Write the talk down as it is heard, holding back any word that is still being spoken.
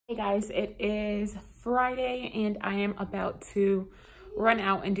Hey guys, it is Friday and I am about to run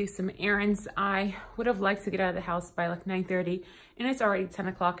out and do some errands. I would have liked to get out of the house by like 9:30 and it's already 10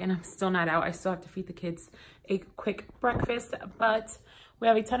 o'clock and I'm still not out. I still have to feed the kids a quick breakfast, but we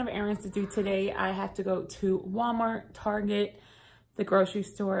have a ton of errands to do today. I have to go to Walmart, Target, the grocery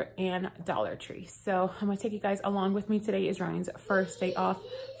store, and Dollar Tree. So I'm gonna take you guys along with me. Today is Ryan's first day off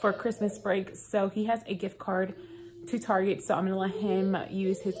for Christmas break. So he has a gift card to Target, so I'm gonna let him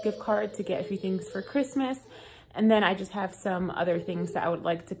use his gift card to get a few things for Christmas, and then I just have some other things that I would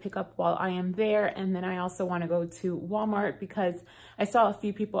like to pick up while I am there. And then I also want to go to Walmart because I saw a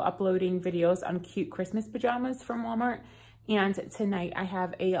few people uploading videos on cute Christmas pajamas from Walmart, and tonight I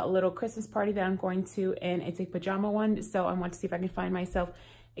have a little Christmas party that I'm going to, and it's a pajama one, so I want to see if I can find myself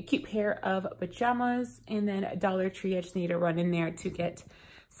a cute pair of pajamas. And then Dollar Tree, I just need to run in there to get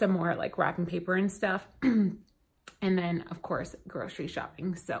some more like wrapping paper and stuff. And then, of course, grocery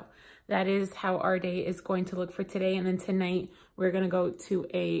shopping. So that is how our day is going to look for today. And then tonight, we're going to go to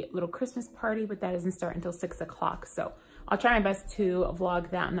a little Christmas party, but that doesn't start until 6 o'clock. So I'll try my best to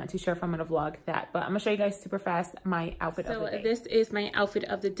vlog that. I'm not too sure if I'm going to vlog that, but I'm going to show you guys super fast my outfit of the day. So this is my outfit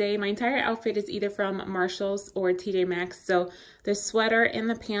of the day. My entire outfit is either from Marshalls or TJ Maxx. So the sweater and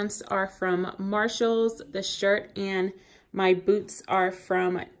the pants are from Marshalls. The shirt and my boots are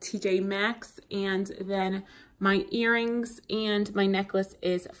from TJ Maxx. And then my earrings and my necklace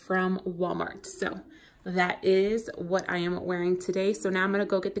is from Walmart. So that is what I am wearing today. So now I'm gonna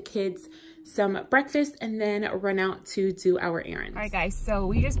go get the kids some breakfast and then run out to do our errands. All right guys, so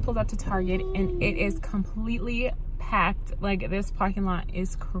we just pulled up to Target and it is completely packed. Like, this parking lot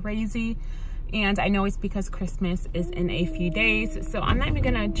is crazy. And I know it's because Christmas is in a few days. So I'm not even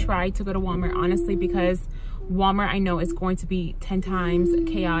gonna try to go to Walmart, honestly, because Walmart I know is going to be 10 times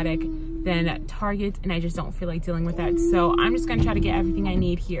chaotic than Target, and I just don't feel like dealing with that. So I'm just gonna try to get everything I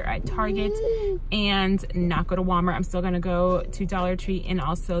need here at Target and not go to Walmart. I'm still gonna go to Dollar Tree and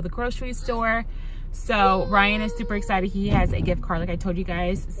also the grocery store. So Ryan is super excited. He has a gift card, like I told you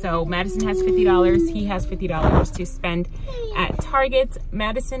guys. So Madison has $50. He has $50 to spend at Target.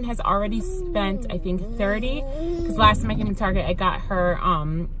 Madison has already spent, I think, $30. Because last time I came to Target, I got her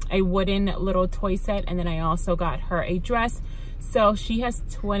a wooden little toy set, and then I also got her a dress. So she has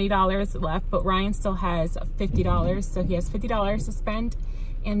 $20 left, but Ryan still has $50. So he has $50 to spend.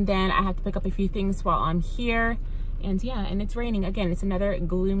 And then I have to pick up a few things while I'm here. And yeah, and it's raining again. It's another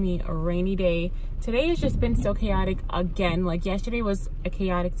gloomy, rainy day. Today has just been so chaotic again. Like, yesterday was a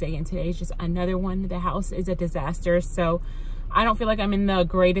chaotic day and today is just another one. The house is a disaster. So I don't feel like I'm in the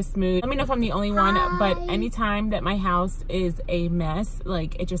greatest mood. Let me know if I'm the only one, but anytime that my house is a mess,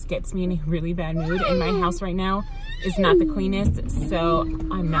 like, it just gets me in a really bad mood. And my house right now is not the cleanest, so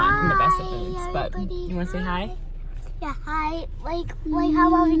I'm not in the best of moods. But you want to say hi? Yeah, hi. Like how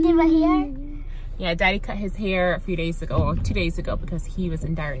about we did my hair? Yeah, Daddy cut his hair a few days ago, or 2 days ago, because he was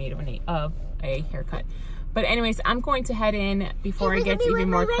in dire need of a haircut. But anyways, I'm going to head in before it gets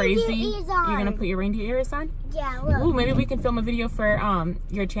even more crazy. You're gonna put your reindeer ears on? Yeah, well. Ooh, maybe we can film a video for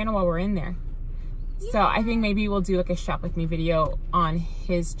your channel while we're in there. Yeah. So I think maybe we'll do like a shop with me video on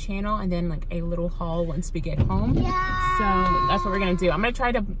his channel, and then like a little haul once we get home. Yeah. So that's what we're gonna do. I'm gonna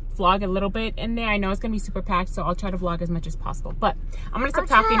try to vlog a little bit in there. I know it's gonna be super packed, so I'll try to vlog as much as possible. But I'm gonna stop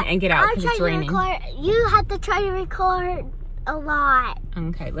talking and get out because it's raining. You have to try to record a lot.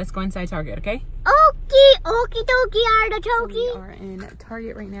 Okay, let's go inside Target, okay? Okie dokie, artichoke. So we are in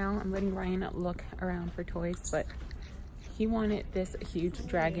Target right now. I'm letting Ryan look around for toys, but he wanted this huge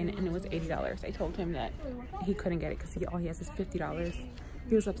dragon and it was $80. I told him that he couldn't get it because all he has is $50.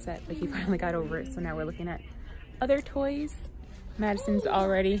 He was upset, but he finally got over it. So now we're looking at other toys. Madison's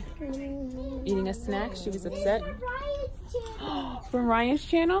already eating a snack. She was upset. From Ryan's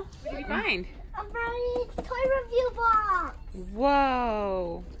channel? What did you find? A Ryan's toy review box.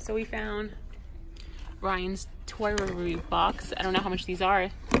 Whoa. So we found Ryan's toy review box. I don't know how much these are.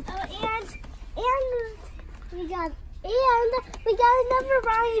 And we got another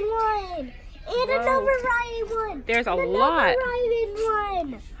Ryan one. And Whoa. another Ryan one. There's a and lot. Ryan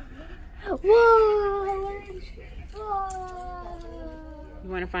one. Whoa. Whoa. You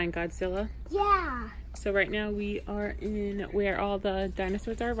want to find Godzilla? Yeah. So right now we are in where all the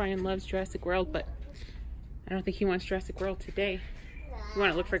dinosaurs are. Ryan loves Jurassic World, but I don't think he wants Jurassic World today. You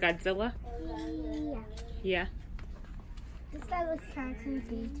want to look for Godzilla? Yeah. Yeah. This guy looks kind of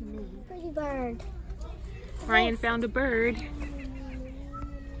creepy to me. Pretty bird. Ryan found a bird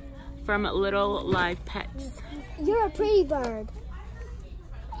from Little Live Pets. You're a pretty bird.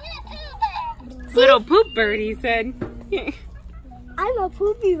 Little poop bird, he said. I'm a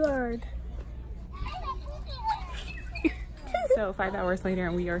poopy bird. So 5 hours later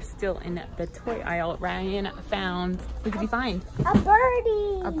and we are still in the toy aisle. Ryan found, what did he find? A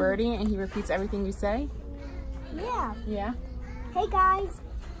birdie. A birdie, and he repeats everything you say? Yeah. Yeah? Hey guys.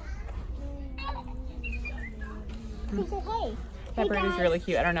 He said hey. That bird is really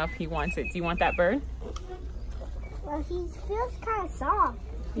cute. I don't know if he wants it. Do you want that bird? Well, he feels kind of soft.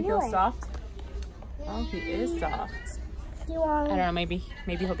 He feels soft? Oh, he is soft. Do you want... I don't know, maybe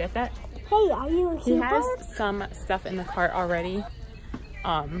he'll get that. Hey, are you a He cute has bird? some stuff in the cart already.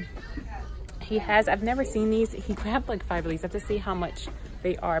 He has, I've never seen these. He grabbed like 5 of these. I have to see how much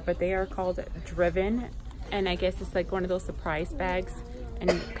they are, but they are called Driven. And I guess it's like one of those surprise bags, and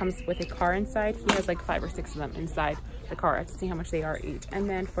it comes with a car inside. He has like 5 or 6 of them inside the car. I have to see how much they are each. And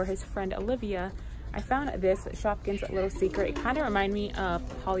then for his friend Olivia, I found this Shopkins Little Secret. It kind of reminded me of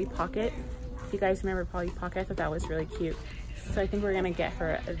Polly Pocket. If you guys remember Polly Pocket, I thought that was really cute. So I think we're gonna get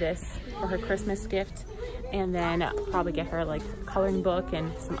her this for her Christmas gift, and then probably get her like coloring book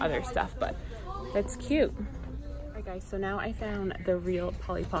and some other stuff, but that's cute. Alright guys, so now I found the real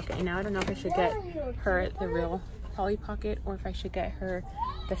Polly Pocket, and now I don't know if I should get her the real Polly Pocket or if I should get her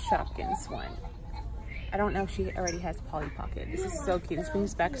the Shopkins one. I don't know if she already has Polly Pocket. This is so cute. This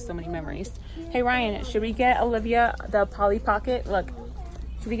brings back so many memories. Hey Ryan, should we get Olivia the Polly Pocket? Look,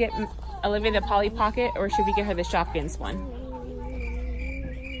 should we get Olivia the Polly Pocket or should we get her the Shopkins one?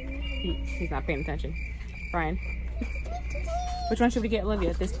 He's not paying attention. Ryan, which one should we get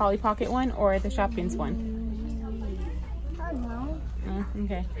Olivia? This Polly Pocket one or the Shopkins one? I don't know.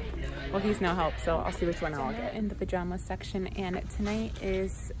 Okay. Well, he's no help, so I'll see which one I'll get in the pajama section. And tonight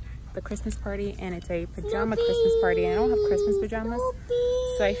is the Christmas party, and it's a pajama Christmas party. I don't have Christmas pajamas,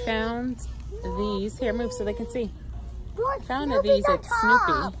 so I found these. Here, move so they can see. I found these at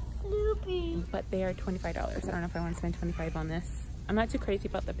Snoopy, but they are $25. I don't know if I want to spend $25 on this. I'm not too crazy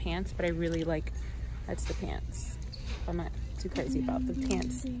about the pants, but I really like, that's the pants. I'm not too crazy about the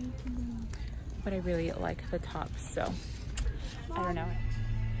pants, but I really like the tops, so I don't know.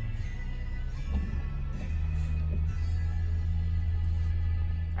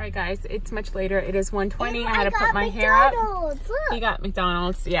 All right guys, it's much later. It is 1:20. I had to put my hair up. He got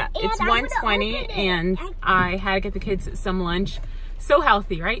McDonald's. Yeah, it's 1:20 and I had to get the kids some lunch. So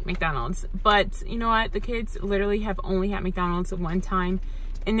healthy, right? McDonald's. But you know what? The kids literally have only had McDonald's one time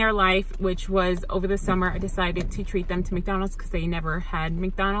in their life, which was over the summer. I decided to treat them to McDonald's because they never had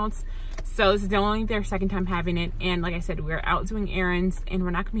McDonald's. So this is only their second time having it. And like I said, we're out doing errands and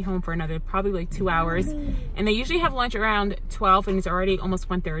we're not gonna be home for another probably like 2 hours. And they usually have lunch around 12 and it's already almost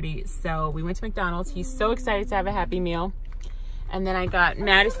 1:30. So we went to McDonald's. He's so excited to have a Happy Meal. And then I got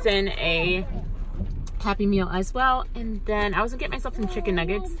Madison a Happy Meal as well. And then I was gonna get myself some chicken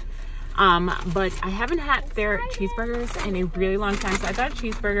nuggets. But I haven't had their cheeseburgers in a really long time. So I got a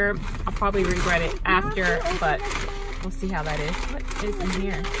cheeseburger. I'll probably regret it after, but we'll see how that is. What is in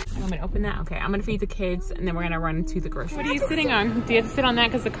here? I'm gonna open that. Okay, I'm gonna feed the kids and then we're gonna run to the grocery. What are you sitting on? Do you have to sit on that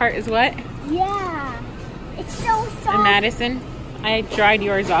because the cart is wet? Yeah. It's so soft. And Madison, I dried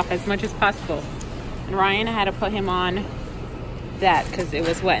yours off as much as possible. And Ryan, I had to put him on that because it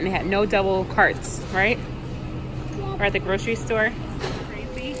was wet and they had no double carts, right? Yeah. We're at the grocery store.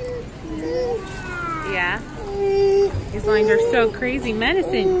 Crazy. Yeah. These lines are so crazy.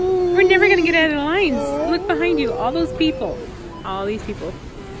 Madison, we're never gonna get out of the lines. Look behind you, all those people. All these people.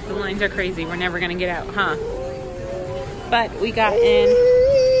 The lines are crazy. We're never gonna get out, huh? But we got in,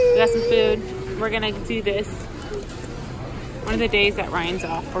 we got some food. We're gonna do this. One of the days that Ryan's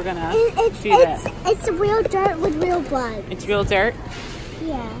off, we're gonna do that. It's real dirt with real bugs. It's real dirt?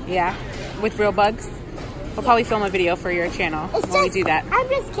 Yeah. Yeah, with real bugs? We'll probably film a video for your channel when we do that. I'm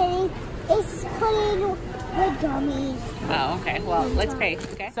just kidding. It's putting with dummies. Oh, okay. Well, let's pay,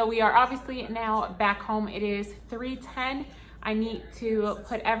 okay? So we are obviously now back home. It is 3:10. I need to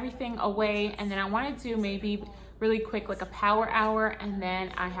put everything away, and then I want to do maybe really quick like a power hour, and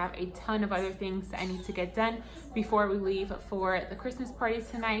then I have a ton of other things that I need to get done before we leave for the Christmas party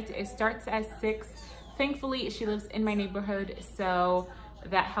tonight. It starts at 6. Thankfully, she lives in my neighborhood, so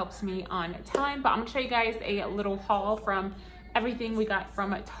that helps me on time. But I'm gonna show you guys a little haul from everything we got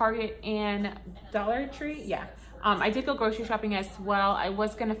from Target and Dollar Tree. Yeah, I did go grocery shopping as well. I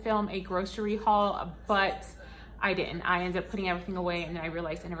was gonna film a grocery haul, but I didn't. I ended up putting everything away and then I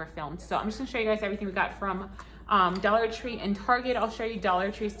realized I never filmed. So I'm just gonna show you guys everything we got from Dollar Tree and Target. I'll show you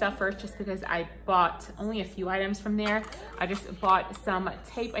Dollar Tree stuff first just because I bought only a few items from there. I just bought some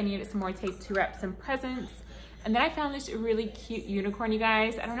tape. I needed some more tape to wrap some presents. And then I found this really cute unicorn, you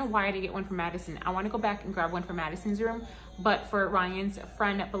guys. I don't know why I didn't get one for Madison. I want to go back and grab one for Madison's room, but for Ryan's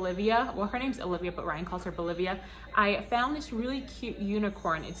friend Bolivia, well, her name's Olivia, but Ryan calls her Bolivia. I found this really cute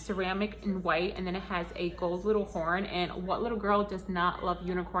unicorn. It's ceramic and white, and then it has a gold little horn, and what little girl does not love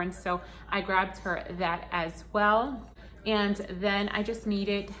unicorns? So I grabbed her that as well. And then I just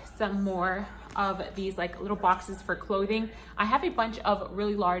needed some more of these like little boxes for clothing. I have a bunch of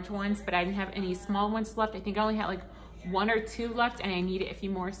really large ones, but I didn't have any small ones left. I think I only had like 1 or 2 left, and I needed a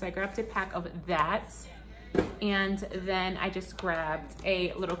few more, so I grabbed a pack of that. And then I just grabbed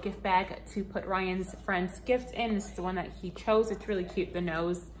a little gift bag to put Ryan's friend's gift in. This is the one that he chose. It's really cute. The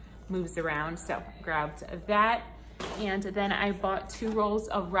nose moves around, so grabbed that. And then I bought 2 rolls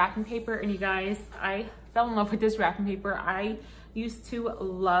of wrapping paper, and you guys, I fell in love with this wrapping paper. I used to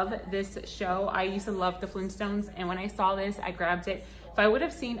love this show. I used to love the Flintstones, and when I saw this, I grabbed it. If I would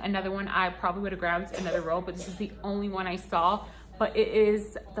have seen another one, I probably would have grabbed another roll, but this is the only one I saw. But it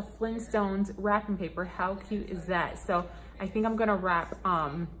is the Flintstones wrapping paper. How cute is that? So I think I'm gonna wrap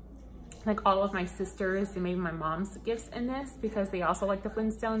like all of my sisters and maybe my mom's gifts in this, because they also like the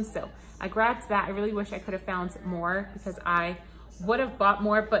Flintstones. So I grabbed that. I really wish I could have found more, because I would have bought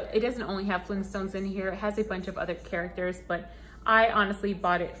more, but it doesn't only have Flintstones in here. It has a bunch of other characters, but I honestly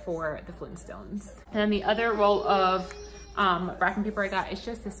bought it for the Flintstones. And then the other roll of wrapping paper I got is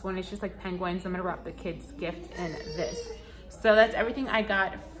just this one. It's just like penguins. I'm gonna wrap the kids' gift in this. So that's everything I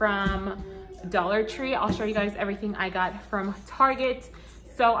got from Dollar Tree. I'll show you guys everything I got from Target.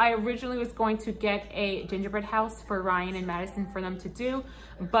 So I originally was going to get a gingerbread house for Ryan and Madison for them to do,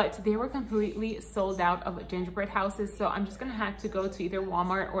 but they were completely sold out of gingerbread houses. So I'm just gonna have to go to either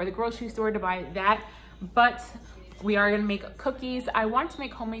Walmart or the grocery store to buy that. But we are gonna make cookies. I want to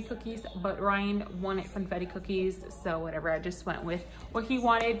make homemade cookies, but Ryan wanted funfetti cookies, so whatever, I just went with what he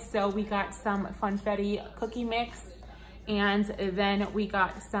wanted. So we got some funfetti cookie mix, and then we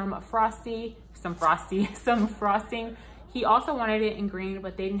got some frosting. He also wanted it in green,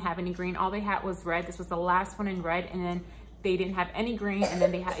 but they didn't have any green. All they had was red. This was the last one in red, and then they didn't have any green, and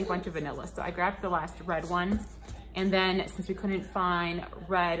then they had a bunch of vanilla. So I grabbed the last red one. And then since we couldn't find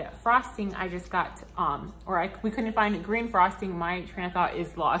red frosting, I just got, we couldn't find green frosting. My train of thought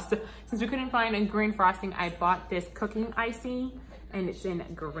is lost. Since we couldn't find a green frosting, I bought this cooking icing, and it's in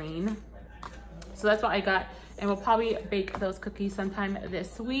green. So that's what I got. And we'll probably bake those cookies sometime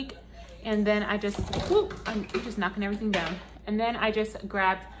this week. And then I'm just knocking everything down. And then I just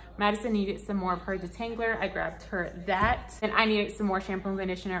grabbed, Madison needed some more of her detangler. I grabbed her that. And I needed some more shampoo and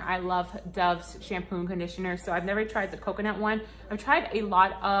conditioner. I love Dove's shampoo and conditioner. So I've never tried the coconut one. I've tried a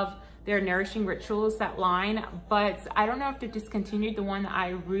lot of their Nourishing Rituals, that line, but I don't know if they discontinued the one that I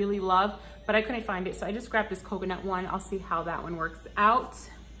really love, but I couldn't find it. So I just grabbed this coconut one. I'll see how that one works out.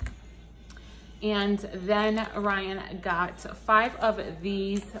 And then Ryan got 5 of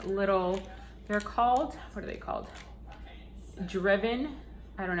these little, they're called, what are they called? Driven.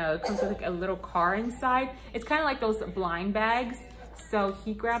 I don't know, it comes with like a little car inside. It's kind of like those blind bags. So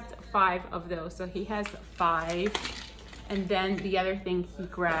he grabbed 5 of those. So he has 5. And then the other thing he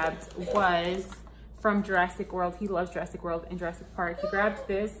grabbed was from Jurassic World. He loves Jurassic World and Jurassic Park. He grabbed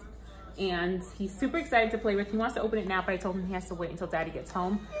this, and he's super excited to play with. He wants to open it now, but I told him he has to wait until Daddy gets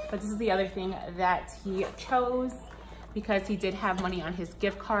home. But this is the other thing that he chose, because he did have money on his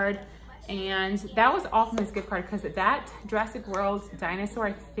gift card. And that was all from his gift card, because that Jurassic World dinosaur,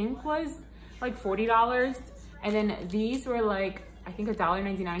 I think, was like $40. And then these were like, I think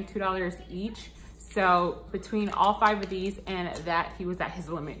 $1.99, $2 each. So between all 5 of these and that, he was at his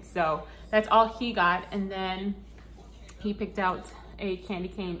limit. So that's all he got. And then he picked out a candy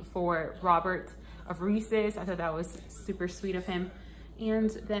cane for Robert of Reese's. I thought that was super sweet of him. And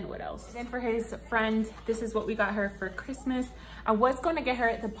then what else? Then for his friend, this is what we got her for Christmas. I was going to get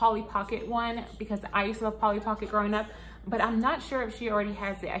her the Polly Pocket one, because I used to love Polly Pocket growing up, but I'm not sure if she already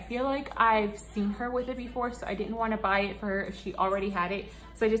has it. I feel like I've seen her with it before, so I didn't want to buy it for her if she already had it.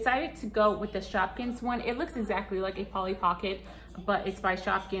 So I decided to go with the Shopkins one. It looks exactly like a Polly Pocket, but it's by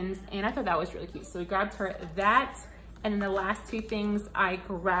Shopkins, and I thought that was really cute. So we grabbed her that. And then the last 2 things I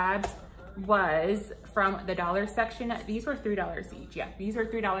grabbed was from the dollar section. These were $3 each. Yeah, these are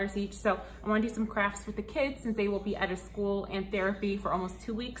 $3 each. So I want to do some crafts with the kids, since they will be out of school and therapy for almost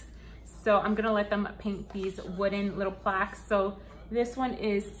 2 weeks. So I'm gonna let them paint these wooden little plaques. So this one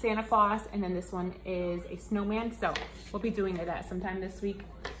is Santa Claus, and then this one is a snowman. So we'll be doing that sometime this week.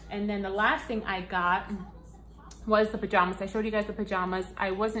 And then the last thing I got was the pajamas. I showed you guys the pajamas.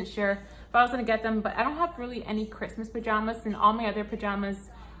 I wasn't sure if I was gonna get them, but I don't have really any Christmas pajamas, and all my other pajamas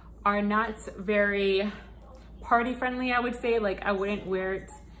are not very party friendly, I would say. Like, I wouldn't wear it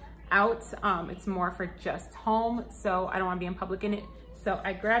out. It's more for just home, so I don't want to be in public in it. So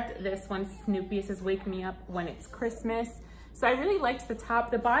I grabbed this one, Snoopy. It says wake me up when it's Christmas. So I really liked the top.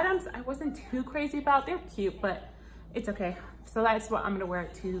 The bottoms I wasn't too crazy about. They're cute, but it's okay. So that's what I'm gonna wear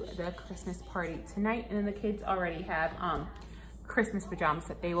to the Christmas party tonight. And then the kids already have Christmas pajamas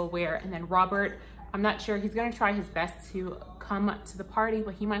that they will wear. And then Robert, I'm not sure, he's gonna try his best to come to the party,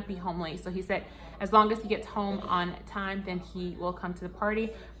 but he might be home late. So he said as long as he gets home on time, then he will come to the party.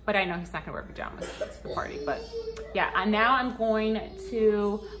 But I know he's not gonna wear pajamas to the party. But yeah, now I'm going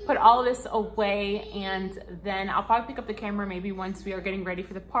to put all of this away, and then I'll probably pick up the camera maybe once we are getting ready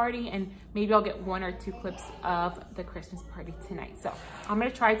for the party, and maybe I'll get 1 or 2 clips of the Christmas party tonight. So I'm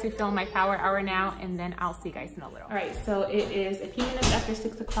gonna try to film my power hour now, and then I'll see you guys in a little. All right, so it is a few minutes after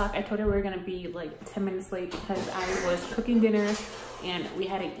 6 o'clock. I told her we were gonna be like 10 minutes late because I was cooking dinner and we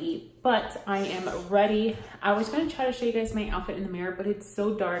had to eat, but I am ready. I was gonna try to show you guys my outfit in the mirror, but it's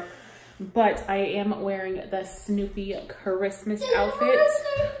so dark. But I am wearing the Snoopy Christmas outfit.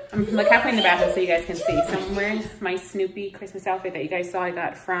 I'm like halfway in the bathroom so you guys can see. So I'm wearing my Snoopy Christmas outfit that you guys saw I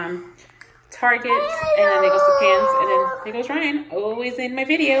got from Target. And then there goes the pants, and then there goes Ryan, always in my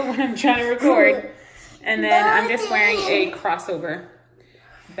video when I'm trying to record. And then I'm just wearing a crossover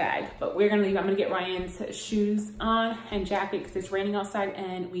bag. But we're gonna leave. I'm gonna get Ryan's shoes on and jacket because it's raining outside,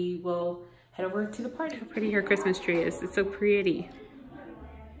 and we will head over to the party. How pretty her Christmas tree is. It's so pretty.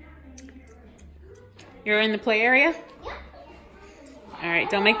 You're in the play area? Yeah. All right,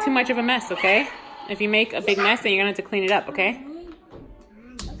 don't make too much of a mess, okay? If you make a big mess, then you're gonna have to clean it up, okay?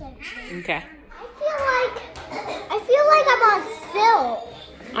 Okay. Okay. I feel like I'm on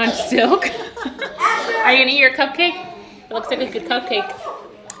silk. On silk? Are you gonna eat your cupcake? It looks like a good cupcake.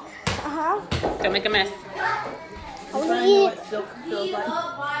 Uh-huh. Don't make a mess. I want to eat it. Silk feels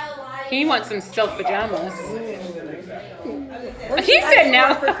like. He wants some silk pajamas. He said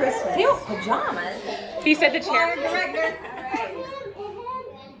no. For Christmas. Silk pajamas? He said the chair. Director.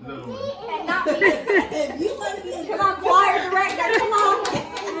 Not me. You let me. Come on, choir director. Come on.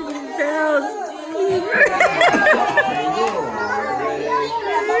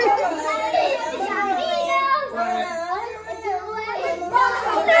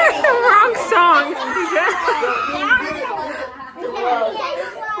 Wrong song.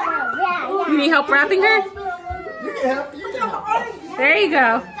 You need help wrapping her? You can help. You can help. There you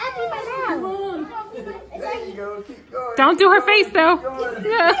go. There you go. Keep going. Don't do her face though.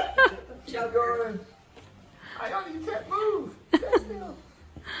 Keep going. You can't move.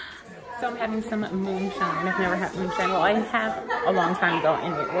 So I'm having some moonshine. I've never had moonshine. Well, I have a long time ago,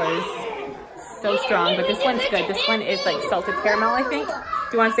 and it was so strong. But this one's good. This one is like salted caramel, I think. Do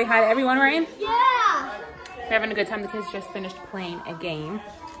you want to say hi to everyone, Ryan? Yeah. We're having a good time. The kids just finished playing a game.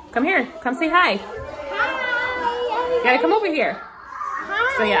 Come here. Come say hi. Hi. You gotta come over here.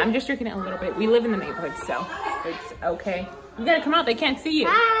 Hi. So yeah, I'm just drinking it a little bit. We live in the neighborhood, so it's okay. You gotta come out. They can't see you.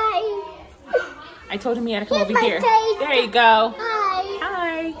 Hi. I told him you had to come Here's over my here. face. There you go. Hi.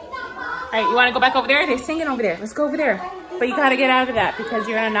 Hi. All right, you want to go back over there? They're singing over there. Let's go over there. But you got to get out of that because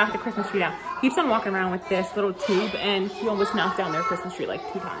you're going to knock the Christmas tree down. He keeps on walking around with this little tube, and he almost knocked down their Christmas tree like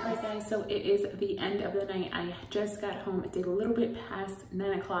 2 times. All right, guys, so it is the end of the night. I just got home. It's a little bit past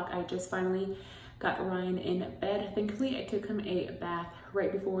 9 o'clock. I just finally got Ryan in bed. Thankfully, I took him a bath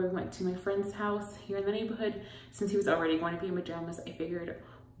right before we went to my friend's house here in the neighborhood. Since he was already going to be in pajamas, I figured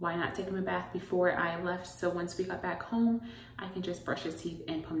why not take him a bath before I left? So once we got back home, I can just brush his teeth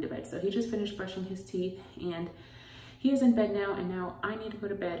and put him to bed. So he just finished brushing his teeth and he is in bed now. And now I need to go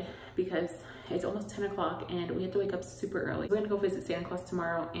to bed because it's almost 10 o'clock and we have to wake up super early. We're gonna go visit Santa Claus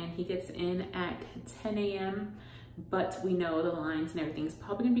tomorrow and he gets in at 10 a.m. But we know the lines and everything's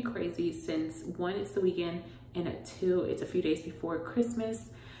probably gonna be crazy since 1, it's the weekend, and at 2, it's a few days before Christmas.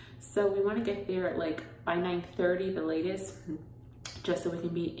 So we wanna get there like by 9:30, the latest, just so we can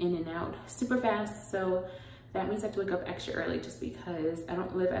be in and out super fast. So that means I have to wake up extra early just because I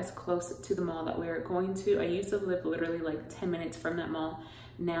don't live as close to the mall that we're going to. I used to live literally like 10 minutes from that mall.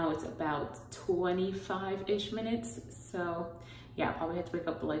 Now it's about 25-ish minutes. So yeah, I'll probably have to wake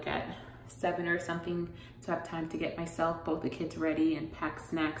up like at 7 or something to have time to get myself, both the kids ready and pack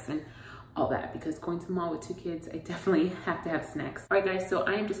snacks and all that, because going to the mall with 2 kids, I definitely have to have snacks. All right guys, so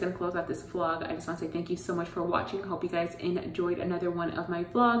I am just gonna close out this vlog. I just wanna say thank you so much for watching. Hope you guys enjoyed another one of my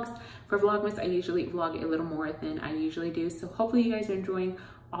vlogs. For Vlogmas, I usually vlog a little more than I usually do. So hopefully you guys are enjoying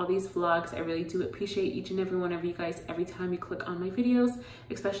all these vlogs. I really do appreciate each and every one of you guys every time you click on my videos,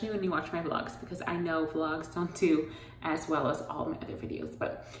 especially when you watch my vlogs, because I know vlogs don't do as well as all my other videos.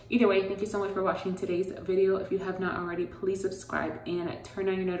 But either way, thank you so much for watching today's video. If you have not already, please subscribe and turn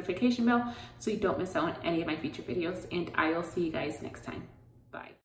on your notification bell so you don't miss out on any of my future videos, and I will see you guys next time. Bye.